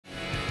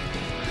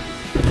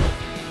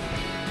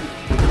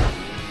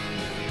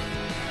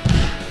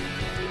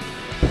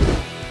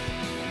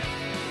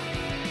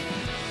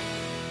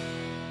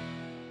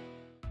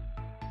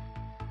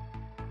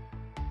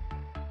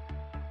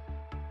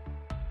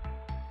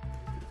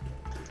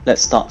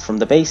let's start from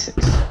the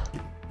basics.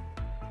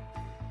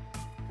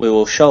 We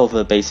will show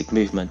the basic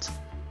movement.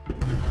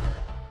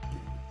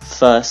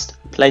 First,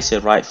 place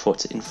your right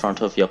foot in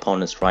front of your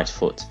opponent's right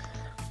foot.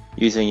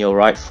 Using your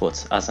right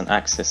foot as an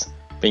axis,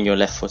 bring your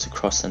left foot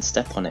across and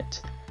step on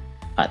it.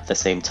 At the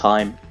same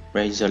time,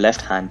 raise your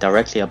left hand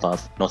directly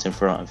above, not in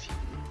front of you.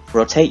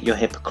 Rotate your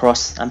hip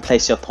across and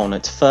place your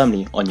opponent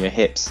firmly on your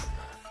hips.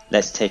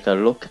 Let's take a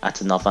look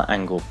at another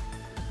angle.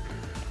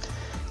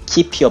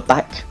 Keep your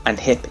back and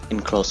hip in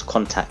close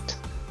contact.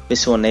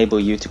 This will enable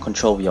you to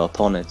control your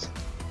opponent.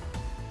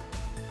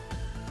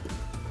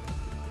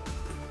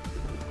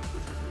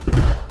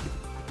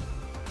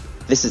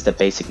 This is the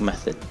basic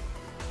method.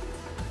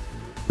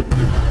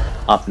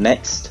 Up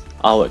next,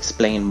 I will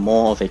explain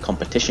more of a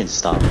competition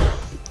style.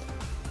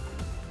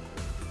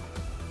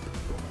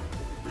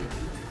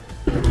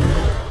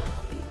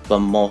 The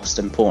most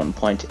important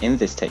point in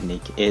this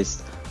technique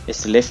is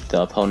to lift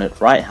the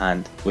opponent's right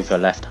hand with your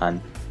left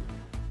hand.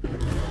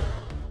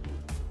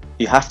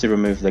 You have to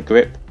remove the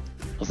grip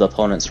of the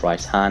opponent's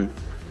right hand.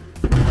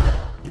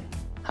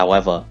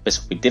 However,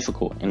 this will be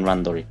difficult in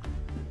randori.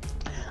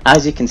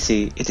 As you can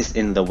see, it is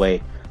in the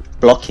way,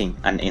 blocking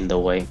and in the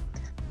way,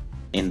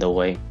 in the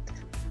way,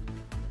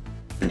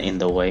 and in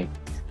the way,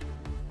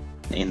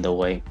 in the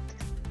way.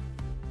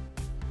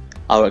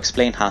 I will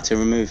explain how to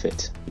remove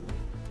it.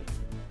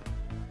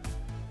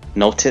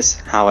 Notice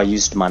how I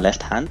used my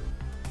left hand.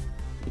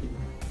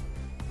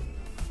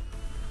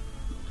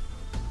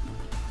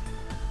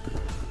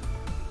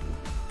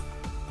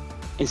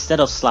 Instead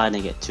of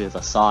sliding it to the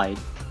side,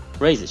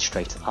 raise it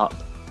straight up.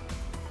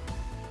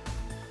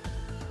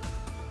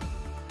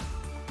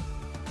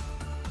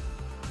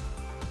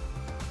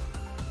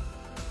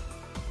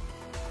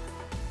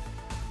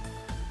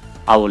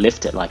 I will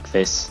lift it like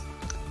this.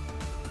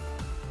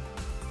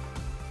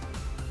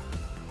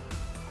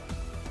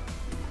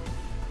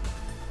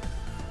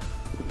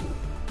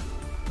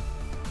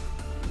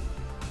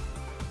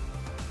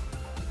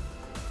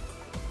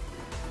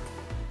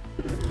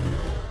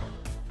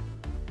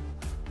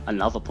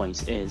 Another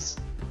point is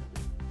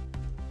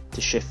to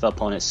shift the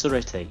opponent's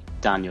tsurete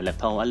down your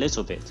lapel a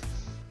little bit.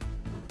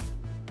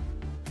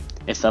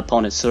 If the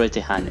opponent's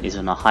tsurete hand is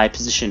in a high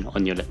position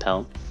on your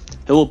lapel,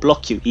 it will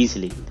block you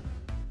easily.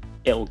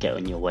 It will get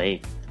in your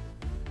way.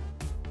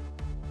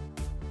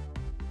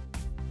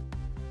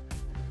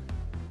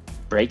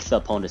 Break the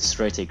opponent's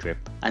tsurete grip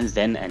and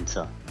then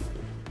enter.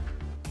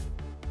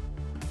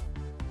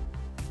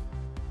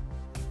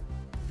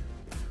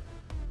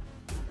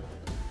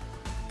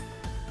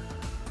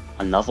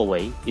 Another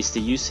way is to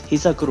use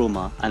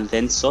hizaguruma and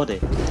then SODE.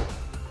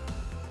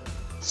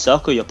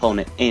 Circle your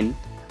opponent in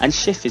and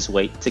shift his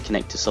weight to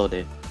connect to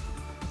SODE.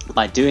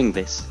 By doing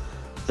this,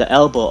 the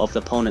elbow of the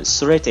opponent's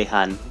tsurete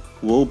hand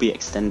will be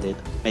extended,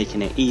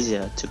 making it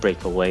easier to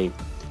break away.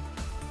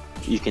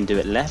 You can do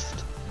it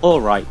left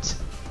or right.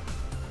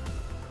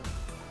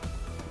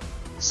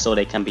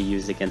 SODE can be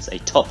used against a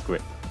top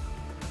grip.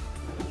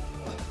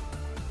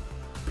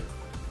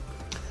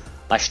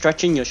 By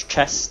stretching your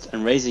chest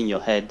and raising your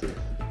head,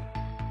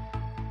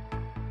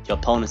 your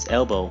opponent's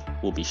elbow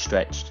will be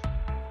stretched.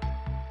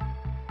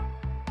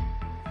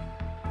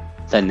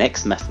 The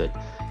next method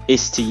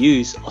is to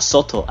use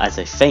osoto as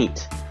a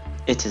feint.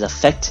 It is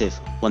effective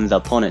when the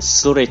opponent's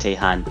tsurete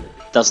hand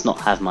does not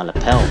have my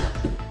lapel.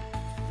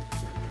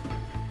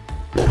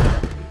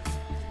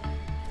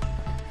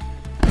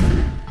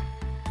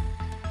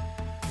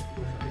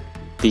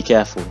 Be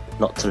careful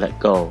not to let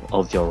go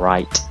of your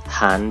right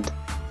hand.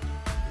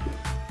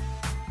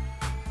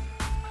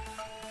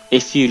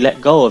 If you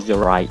let go of your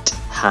right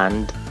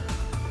hand,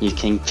 you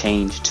can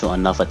change to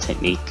another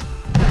technique.